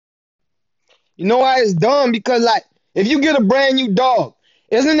You know why it's dumb? Because like, if you get a brand new dog,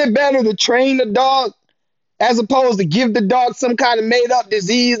 isn't it better to train the dog as opposed to give the dog some kind of made up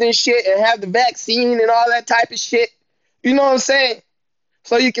disease and shit and have the vaccine and all that type of shit? You know what I'm saying?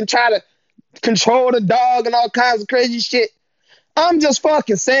 So you can try to control the dog and all kinds of crazy shit. I'm just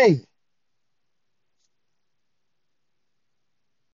fucking saying.